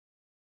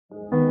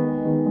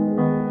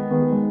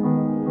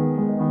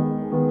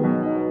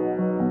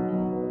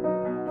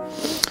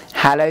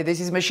Hello, this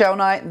is Michele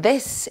Knight.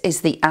 This is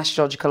the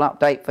astrological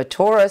update for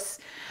Taurus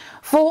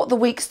for the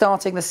week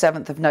starting the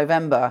 7th of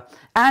November.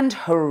 And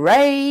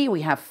hooray,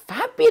 we have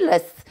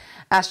fabulous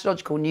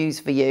astrological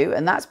news for you,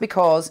 and that's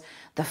because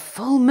the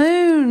full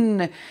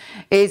moon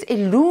is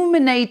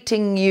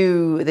illuminating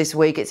you this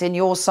week. It's in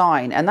your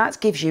sign, and that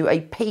gives you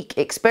a peak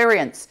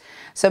experience.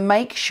 So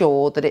make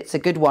sure that it's a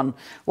good one.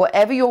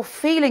 Whatever you're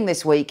feeling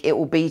this week, it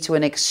will be to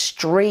an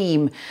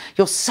extreme.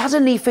 You're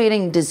suddenly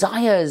feeling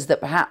desires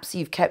that perhaps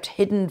you've kept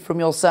hidden from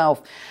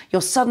yourself.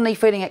 You're suddenly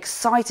feeling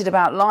excited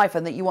about life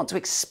and that you want to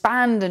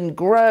expand and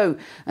grow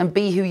and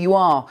be who you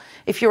are.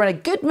 If you're in a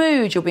good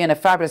mood, you'll be in a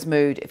fabulous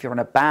mood. If you're in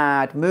a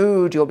bad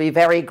mood, you'll be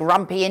very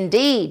grumpy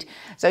indeed.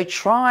 So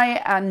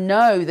try and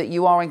know that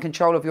you are in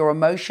control of your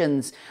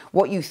emotions.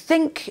 What you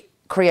think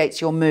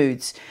creates your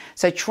moods.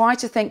 So try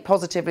to think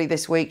positively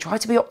this week. Try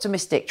to be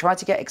optimistic. Try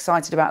to get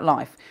excited about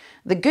life.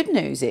 The good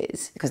news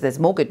is, because there's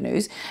more good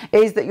news,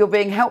 is that you're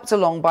being helped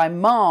along by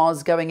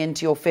Mars going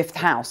into your 5th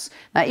house.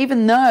 Now,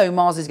 even though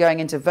Mars is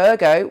going into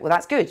Virgo, well,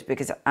 that's good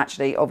because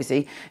actually,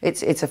 obviously,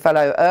 it's a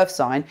fellow Earth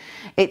sign.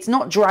 It's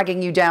not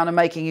dragging you down and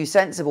making you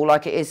sensible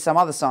like it is some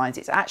other signs.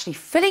 It's actually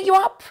filling you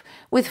up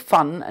with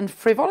fun and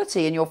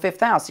frivolity in your 5th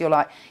house. You're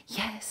like,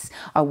 yes,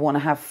 I want to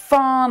have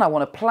fun. I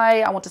want to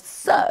play. I want to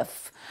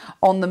surf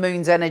on the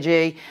moon's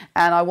energy,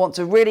 and I want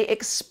to really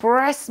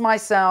express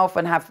myself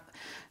and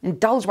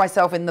indulge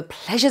myself in the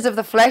pleasures of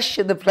the flesh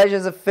and the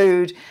pleasures of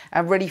food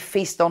and really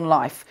feast on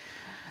life.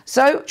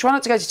 So try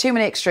not to go to too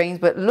many extremes,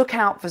 but look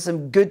out for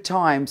some good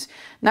times.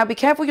 Now be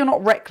careful you're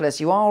not reckless.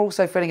 You are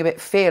also feeling a bit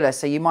fearless,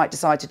 so you might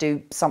decide to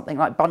do something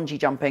like bungee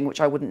jumping, which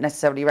I wouldn't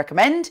necessarily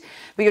recommend,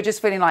 but you're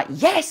just feeling like,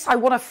 yes, I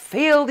want to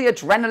feel the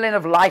adrenaline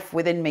of life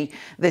within me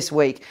this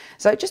week.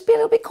 So just be a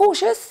little bit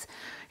cautious.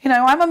 You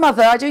know, I'm a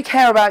mother, I do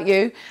care about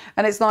you,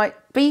 and it's like,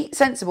 be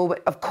sensible,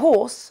 but of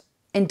course,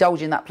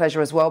 indulge in that pleasure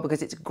as well,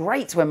 because it's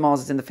great when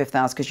Mars is in the 5th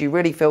house, because you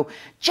really feel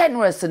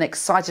generous and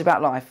excited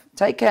about life.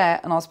 Take care,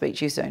 and I'll speak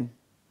to you soon.